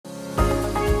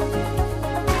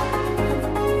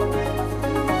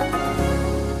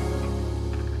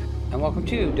welcome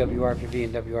to WRPB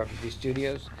and WRPB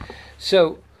Studios.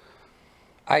 So,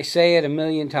 I say it a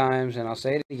million times, and I'll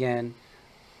say it again,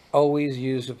 always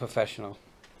use a professional.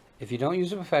 If you don't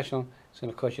use a professional, it's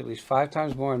going to cost you at least 5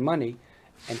 times more in money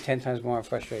and 10 times more in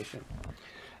frustration.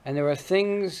 And there are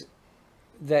things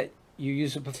that you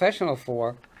use a professional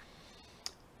for,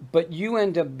 but you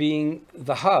end up being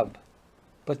the hub.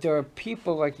 But there are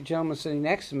people like the gentleman sitting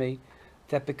next to me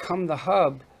that become the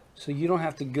hub, so you don't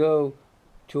have to go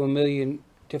to a million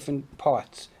different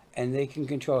parts, and they can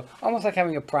control, almost like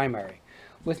having a primary.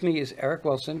 With me is Eric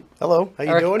Wilson. Hello, how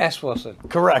you doing? S. Wilson.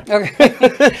 Correct.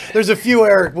 Okay. There's a few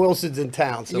Eric Wilsons in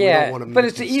town, so we don't want to but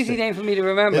it's an easy name for me to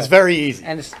remember. It's very easy.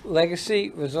 And it's Legacy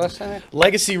Resource Center?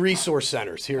 Legacy Resource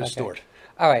Centers here in Stewart.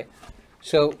 All right.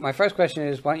 So my first question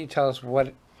is, why don't you tell us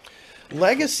what...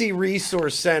 Legacy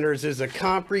Resource Centers is a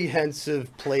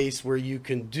comprehensive place where you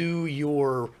can do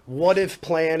your what-if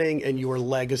planning and your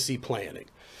legacy planning.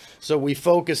 So we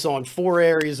focus on 4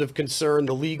 areas of concern: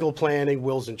 the legal planning,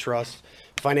 wills and trusts;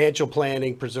 financial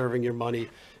planning, preserving your money;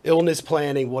 illness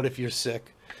planning, what if you're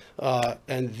sick;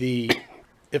 and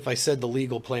if I said the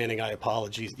legal planning, I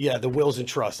apologize. Yeah, the wills and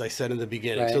trusts, I said in the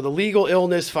beginning. Right. So the legal,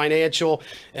 illness, financial,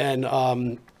 and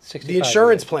the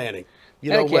insurance planning. You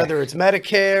know, Medicare. whether it's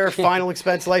Medicare, final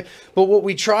expense life. But what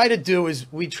we try to do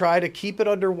is we try to keep it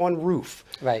under one roof.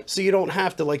 Right. So you don't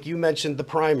have to, like you mentioned, the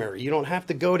primary. You don't have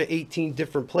to go to 18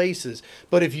 different places.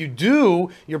 But if you do,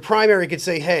 your primary could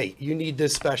say, hey, you need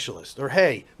this specialist. Or,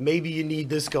 hey, maybe you need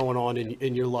this going on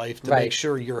in your life to make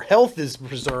sure your health is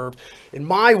preserved. In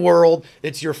my world,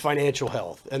 it's your financial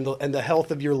health and the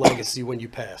health of your legacy when you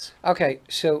pass. Okay,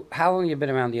 so how long have you been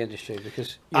around the industry?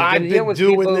 Because I've been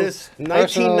doing this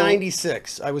 1996.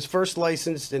 I was first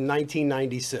licensed in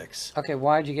 1996. Okay,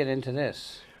 why did you get into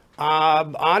this?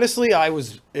 Honestly, I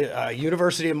was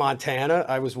University of Montana.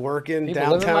 I was working People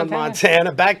live in downtown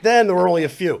Montana. Back then, there were only a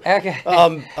few. Okay.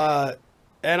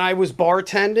 And I was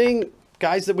bartending.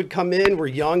 Guys that would come in were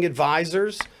young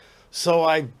advisors. So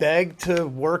I begged to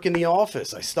work in the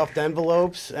office. I stuffed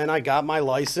envelopes and I got my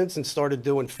license and started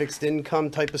doing fixed income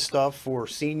type of stuff for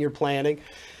senior planning.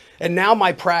 And now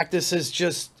my practice is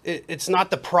just, it's not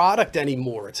the product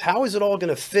anymore. It's how is it all going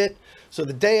to fit? So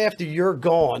the day after you're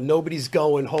gone, nobody's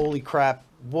going, holy crap,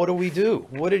 what do we do?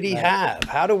 What did he have?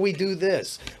 How do we do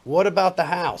this? What about the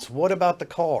house? What about the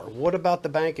car? What about the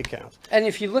bank accounts? And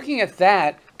if you're looking at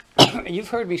that, you've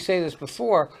heard me say this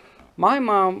before, my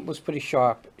mom was pretty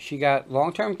sharp. She got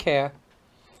long-term care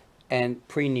and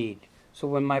pre-need. So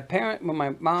when my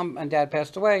mom and dad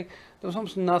passed away, there was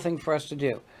almost nothing for us to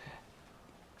do.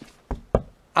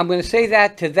 I'm going to say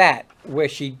that where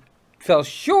she fell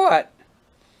short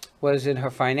was in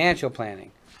her financial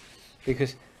planning.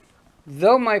 Because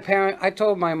though I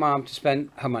told my mom to spend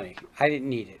her money. I didn't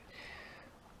need it.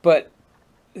 But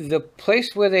the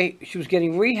place where she was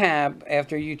getting rehab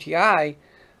after UTI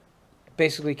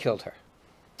basically killed her.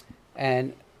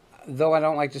 And though I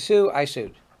don't like to sue, I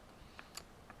sued.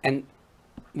 And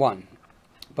won.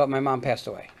 But my mom passed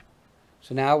away.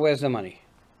 So now where's the money?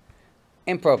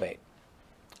 In probate.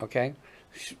 Okay?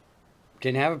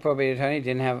 Didn't have a probate attorney,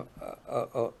 didn't have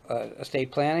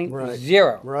estate planning, Right.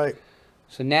 Zero. Right.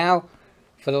 So now,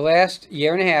 for the last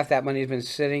year and a half, that money has been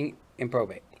sitting in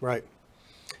probate. Right.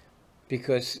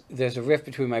 Because there's a rift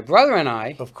between my brother and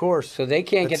I. Of course. So they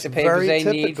can't get the papers they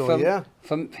need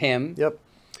from him. Yep.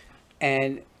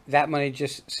 And that money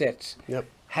just sits. Yep.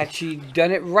 Had she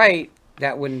done it right,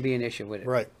 that wouldn't be an issue with it.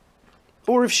 Right.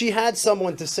 Or if she had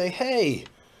someone to say, hey,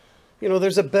 you know,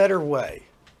 there's a better way.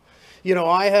 You know,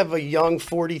 I have a young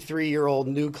 43-year-old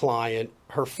new client.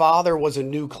 Her father was a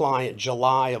new client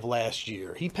July of last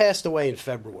year. He passed away in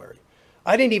February.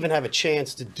 I didn't even have a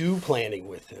chance to do planning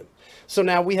with him. So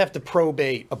now we have to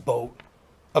probate a boat,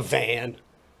 a van,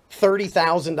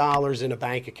 $30,000 in a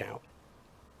bank account.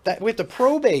 We have to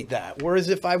probate that. Whereas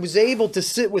if I was able to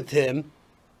sit with him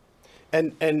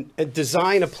and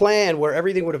design a plan where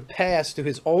everything would have passed to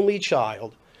his only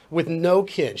child, with no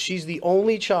kids. She's the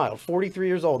only child, 43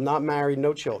 years old, not married,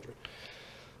 no children.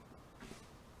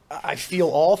 I feel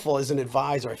awful as an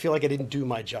advisor. I feel like I didn't do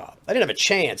my job. I didn't have a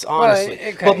chance, honestly. Well,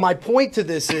 okay. But my point to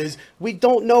this is we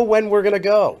don't know when we're going to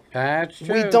go. That's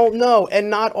true. We don't know. And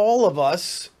not all of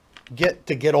us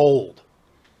get old.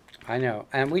 I know.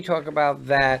 And we talk about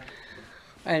that.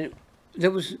 And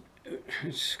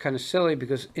it's kind of silly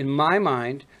because in my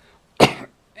mind,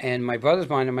 and my brother's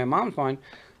mind and my mom's mind,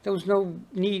 there was no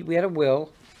need. We had a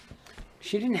will.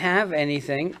 She didn't have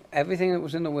anything, everything that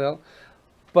was in the will,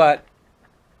 but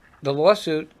the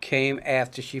lawsuit came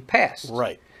after she passed.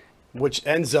 Right. Which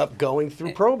ends up going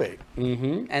through probate.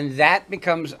 Mm-hmm. And that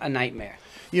becomes a nightmare.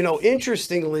 You know,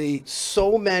 interestingly,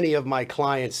 so many of my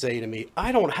clients say to me,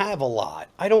 I don't have a lot.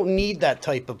 I don't need that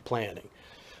type of planning.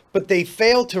 But they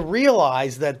fail to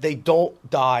realize that they don't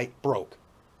die broke.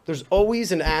 There's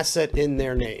always an asset in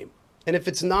their name. And if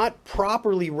it's not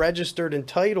properly registered and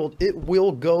titled, it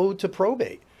will go to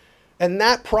probate. And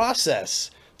that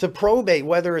process to probate,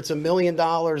 whether it's $1 million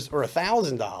or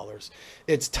 $1,000,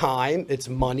 it's time, it's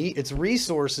money, it's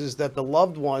resources that the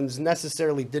loved ones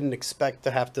necessarily didn't expect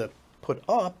to have to put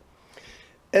up.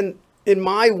 And in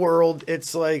my world,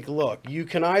 it's like, look, you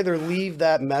can either leave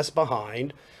that mess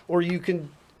behind, or you can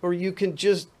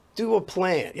just do a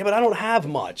plan. Yeah, but I don't have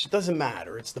much. It doesn't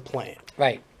matter. It's the plan.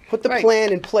 Right. Put the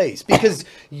plan in place, because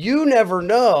you never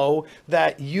know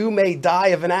that you may die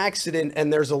of an accident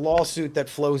and there's a lawsuit that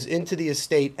flows into the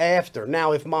estate after.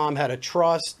 Now, if mom had a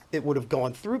trust, it would have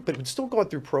gone through, but it would still gone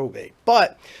through probate.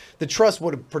 But the trust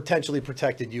would have potentially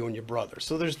protected you and your brother.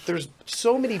 So there's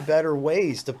so many better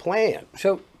ways to plan.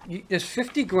 So there's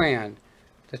 50 grand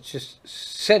that's just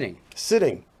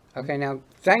sitting. Okay, now,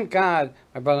 thank God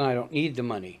my brother and I don't need the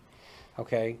money.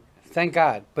 Okay, thank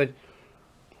God. But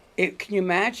can you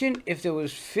imagine if there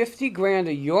was 50 grand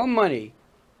of your money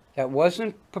that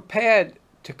wasn't prepared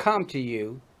to come to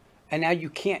you, and now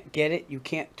you can't get it, you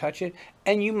can't touch it,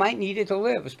 and you might need it to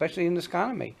live, especially in this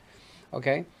economy.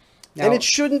 Okay? Now, and it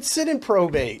shouldn't sit in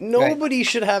probate. Nobody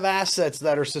should have assets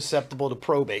that are susceptible to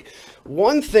probate.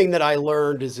 One thing that I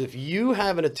learned is if you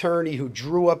have an attorney who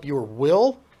drew up your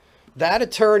will, that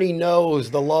attorney knows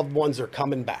the loved ones are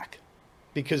coming back,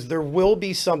 because there will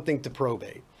be something to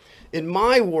probate. In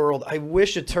my world, I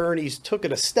wish attorneys took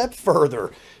it a step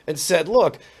further and said,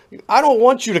 look, I don't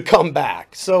want you to come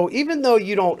back. So even though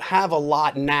you don't have a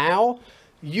lot now,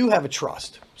 you have a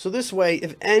trust. So this way,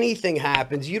 if anything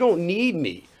happens, you don't need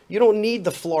me. You don't need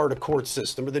the Florida court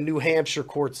system or the New Hampshire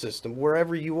court system,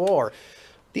 wherever you are.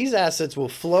 These assets will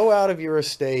flow out of your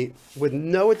estate with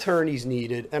no attorneys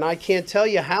needed. And I can't tell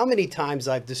you how many times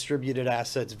I've distributed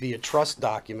assets via trust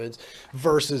documents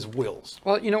versus wills.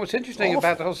 Well, you know, what's interesting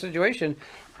about the whole situation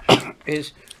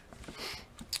is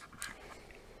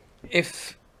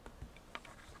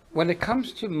when it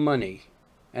comes to money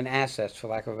and assets, for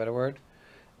lack of a better word,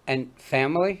 and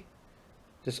family,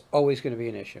 there's always going to be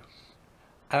an issue.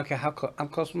 I don't care how close. I'm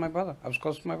close to my brother. I was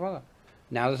close to my brother.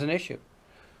 Now there's an issue.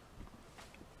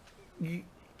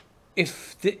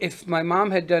 If my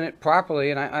mom had done it properly,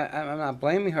 and I'm not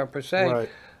blaming her per se, right,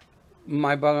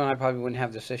 my brother and I probably wouldn't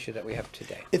have this issue that we have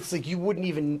today. It's like it wouldn't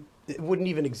even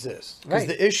exist, because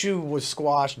the issue was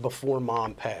squashed before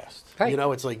mom passed. Right. You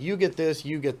know, it's like, you get this,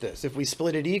 you get this. If we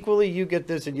split it equally, you get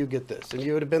this and you get this. And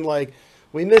you would have been like,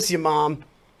 we miss you, mom.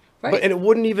 Right. But, and it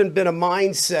wouldn't even been a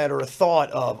mindset or a thought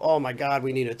of, oh my God,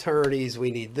 we need attorneys, we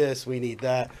need this, we need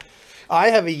that. I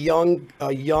have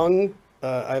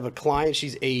I have a client,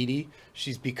 she's 80.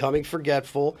 She's becoming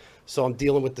forgetful. So I'm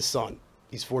dealing with the son.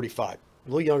 He's 45, a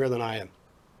little younger than I am.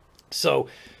 So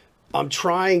I'm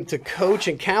trying to coach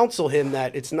and counsel him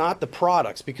that it's not the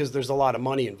products, because there's a lot of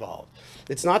money involved.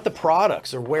 It's not the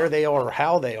products or where they are or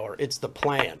how they are. It's the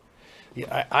plan.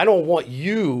 I don't want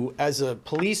you as a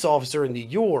police officer in New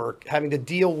York having to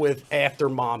deal with after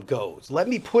mom goes. Let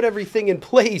me put everything in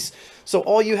place. So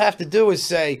all you have to do is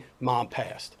say, mom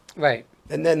passed. Right.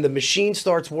 And then the machine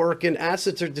starts working,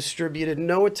 assets are distributed,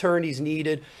 no attorneys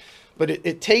needed. But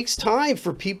it takes time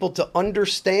for people to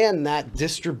understand that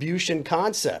distribution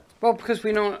concept. Well, because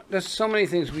there's so many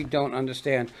things we don't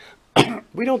understand.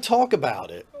 We don't talk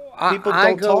about it. People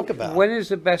don't talk about it. When is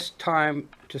the best time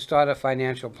to start a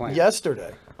financial plan?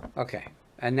 Yesterday. Okay.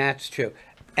 And that's true.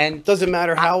 And doesn't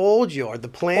matter how old you are. The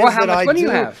plans that I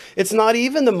do, it's not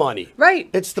even the money. Right.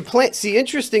 It's the plan. See,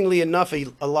 interestingly enough,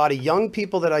 a lot of young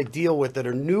people that I deal with that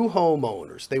are new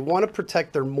homeowners, they want to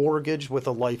protect their mortgage with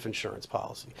a life insurance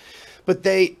policy. But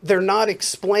they're not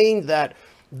explained that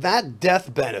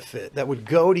death benefit that would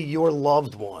go to your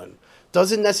loved one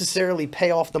doesn't necessarily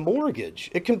pay off the mortgage.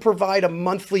 It can provide a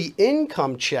monthly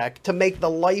income check to make the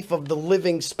life of the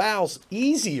living spouse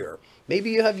easier.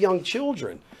 Maybe you have young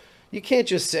children. You can't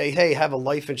just say, hey, have a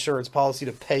life insurance policy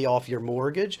to pay off your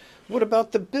mortgage. What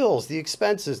about the bills, the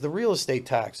expenses, the real estate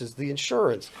taxes, the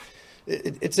insurance?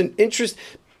 It's an interest,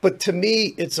 but to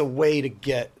me, it's a way to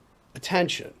get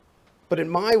attention. But in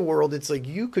my world, it's like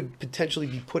you could potentially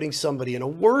be putting somebody in a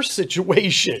worse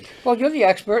situation. Well, you're the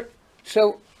expert.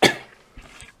 So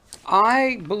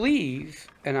I believe,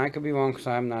 and I could be wrong because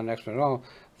I'm not an expert at all,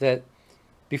 that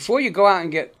before you go out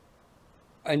and get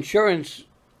insurance,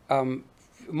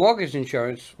 mortgage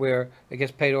insurance, where it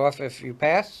gets paid off if you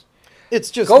pass, it's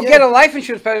just go get a life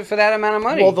insurance for that amount of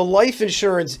money. Well, the life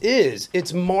insurance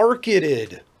it's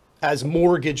marketed as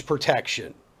mortgage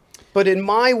protection. But in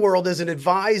my world, as an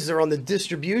advisor on the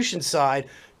distribution side,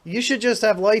 you should just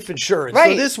have life insurance.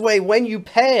 Right. So this way, when you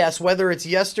pass, whether it's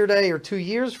yesterday or 2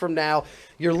 years from now,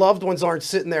 your loved ones aren't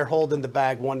sitting there holding the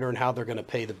bag wondering how they're going to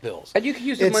pay the bills. And you can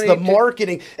use the It's money the to-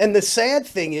 marketing. And the sad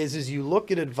thing is you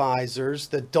look at advisors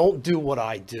that don't do what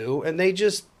I do, and they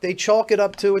chalk it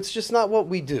up to, it's just not what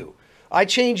we do. I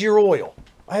change your oil.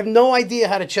 I have no idea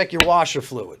how to check your washer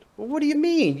fluid. Well, what do you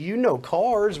mean? You know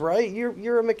cars, right?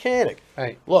 You're a mechanic.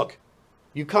 Right. Look,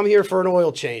 you come here for an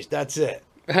oil change. That's it.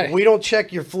 Right. We don't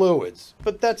check your fluids.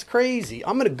 But that's crazy.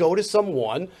 I'm going to go to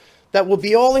someone that will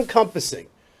be all encompassing.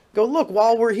 Go, look,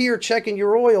 while we're here checking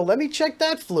your oil, let me check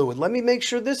that fluid. Let me make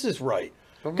sure this is right.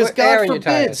 Because What air God in your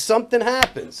forbid tires? something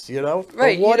happens, you know?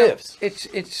 Right. But what you know, ifs?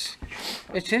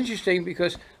 It's interesting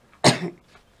because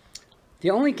the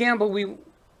only gamble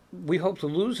we hope to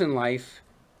lose in life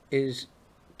is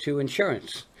to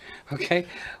insurance. Okay?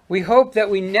 We hope that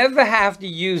we never have to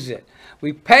use it.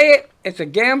 We pay it, it's a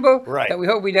gamble Right. that we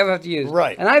hope we never have to use.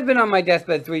 Right. And I've been on my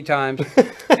deathbed 3 times,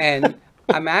 and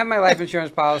I have my life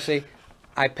insurance policy.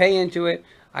 I pay into it.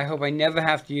 I hope I never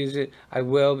have to use it. I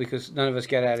will, because none of us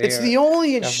get out of It's here. the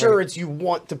only That way. insurance you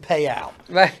want to pay out.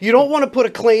 Right. You don't want to put a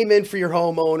claim in for your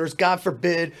homeowners, God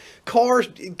forbid. Cars,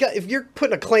 if you're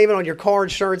putting a claim in on your car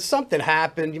insurance, something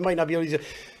happened, you might not be able to use it.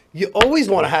 You always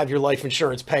want to have your life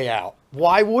insurance pay out.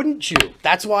 Why wouldn't you?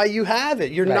 That's why you have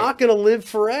it. You're Right. not going to live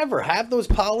forever. Have those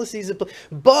policies,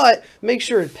 but make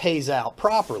sure it pays out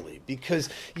properly, because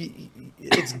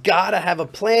it's got to have a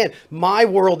plan. My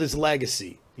world is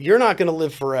legacy. You're not going to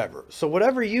live forever. So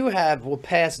whatever you have will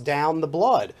pass down the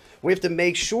blood. We have to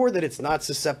make sure that it's not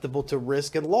susceptible to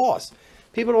risk and loss.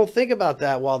 People don't think about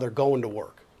that while they're going to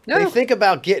work. No. They think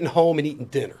about getting home and eating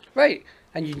dinner. Right.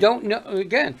 And you don't know,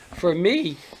 again, for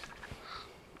me,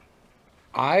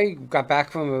 I got back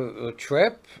from a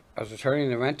trip. I was returning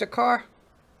to rent a car,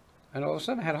 and all of a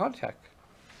sudden I had a heart attack.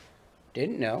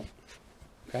 Didn't know.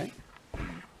 Okay.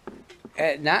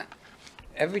 And not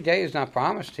every day is not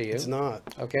promised to you. It's not.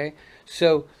 Okay.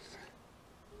 So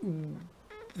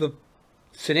the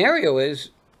scenario is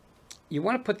you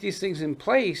want to put these things in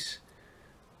place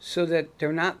so that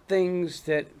they're not things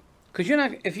that, because you're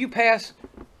not, if you pass,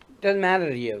 doesn't matter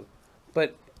to you,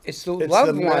 but it's the It's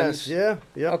loved the ones, mess. Yeah.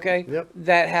 Yep. okay, Yep.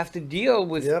 that have to deal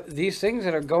with Yep. these things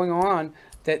that are going on,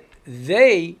 that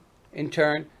they, in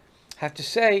turn, have to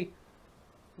say,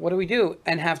 what do we do?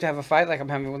 And have to have a fight like I'm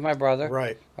having with my brother.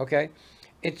 Right. Okay?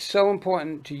 It's so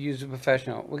important to use a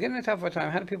professional. We're getting a tough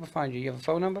time. How do people find you? You have a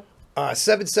phone number?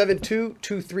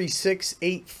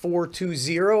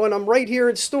 772-236-8420, and I'm right here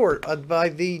in Stewart by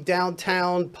the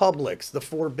downtown Publix, the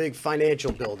 4 big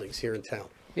financial buildings here in town.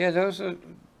 Yeah, those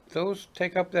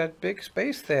take up that big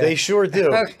space there. They sure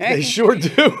do. Okay. They sure do.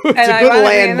 It's And a good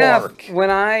ironically enough, landmark. when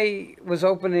I was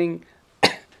opening,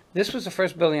 this was the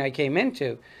first building I came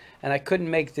into, and I couldn't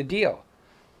make the deal.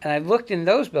 And I looked in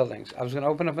those buildings. I was going to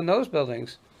open up in those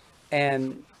buildings,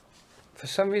 and for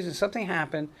some reason something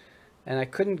happened, and I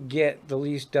couldn't get the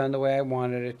lease done the way I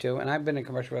wanted it to. And I've been in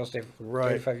commercial real estate for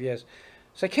Right. 35 years.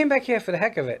 So I came back here for the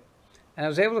heck of it, and I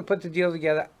was able to put the deal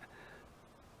together.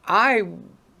 I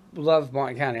love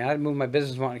Martin County. I'd move my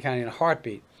business to Martin County in a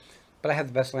heartbeat, but I have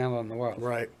the best landlord in the world.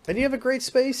 Right. And you have a great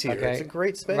space here. Okay. It's a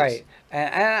great space. Right.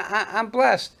 And I'm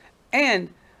blessed. And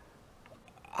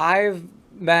I've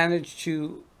managed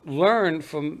to learn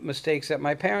from mistakes that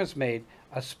my parents made,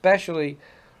 especially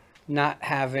not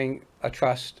having a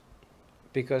trust,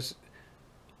 because,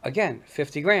 again,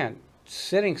 50 grand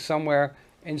sitting somewhere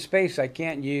in space I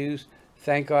can't use.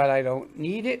 Thank God I don't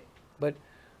need it, but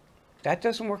that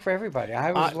doesn't work for everybody.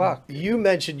 I was lucky. You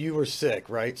mentioned you were sick,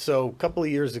 right? So a couple of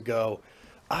years ago,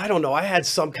 I don't know, I had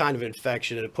some kind of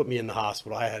infection and it put me in the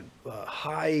hospital. I had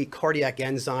high cardiac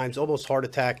enzymes, almost heart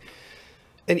attack.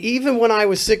 And even when I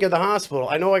was sick at the hospital,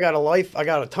 I know I got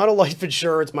a ton of life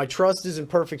insurance. My trust is in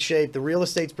perfect shape. The real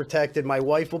estate's protected. My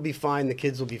wife will be fine. The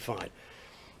kids will be fine.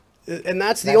 And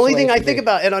that's the only the way thing it I should think be.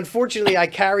 about. And unfortunately, I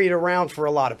carry it around for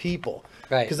a lot of people.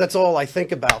 Right. Because that's all I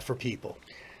think about for people.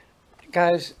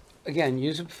 Guys, again,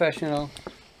 use a professional.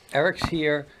 Eric's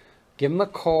here. Give him a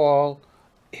call.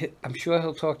 I'm sure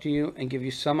he'll talk to you and give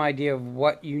you some idea of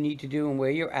what you need to do and where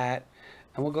you're at.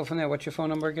 And we'll go from there. What's your phone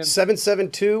number again?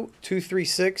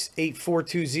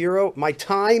 772-236-8420. My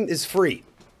time is free.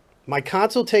 My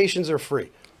consultations are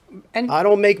free. And I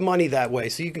don't make money that way,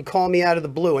 so you can call me out of the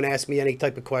blue and ask me any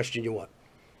type of question you want.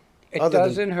 it other than-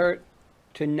 doesn't hurt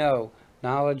to know.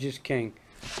 Knowledge is king.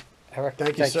 Eric, Thank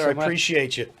you, thanks sir. so I much.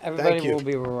 appreciate you. Everybody Thank you. will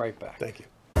be right back. Thank you.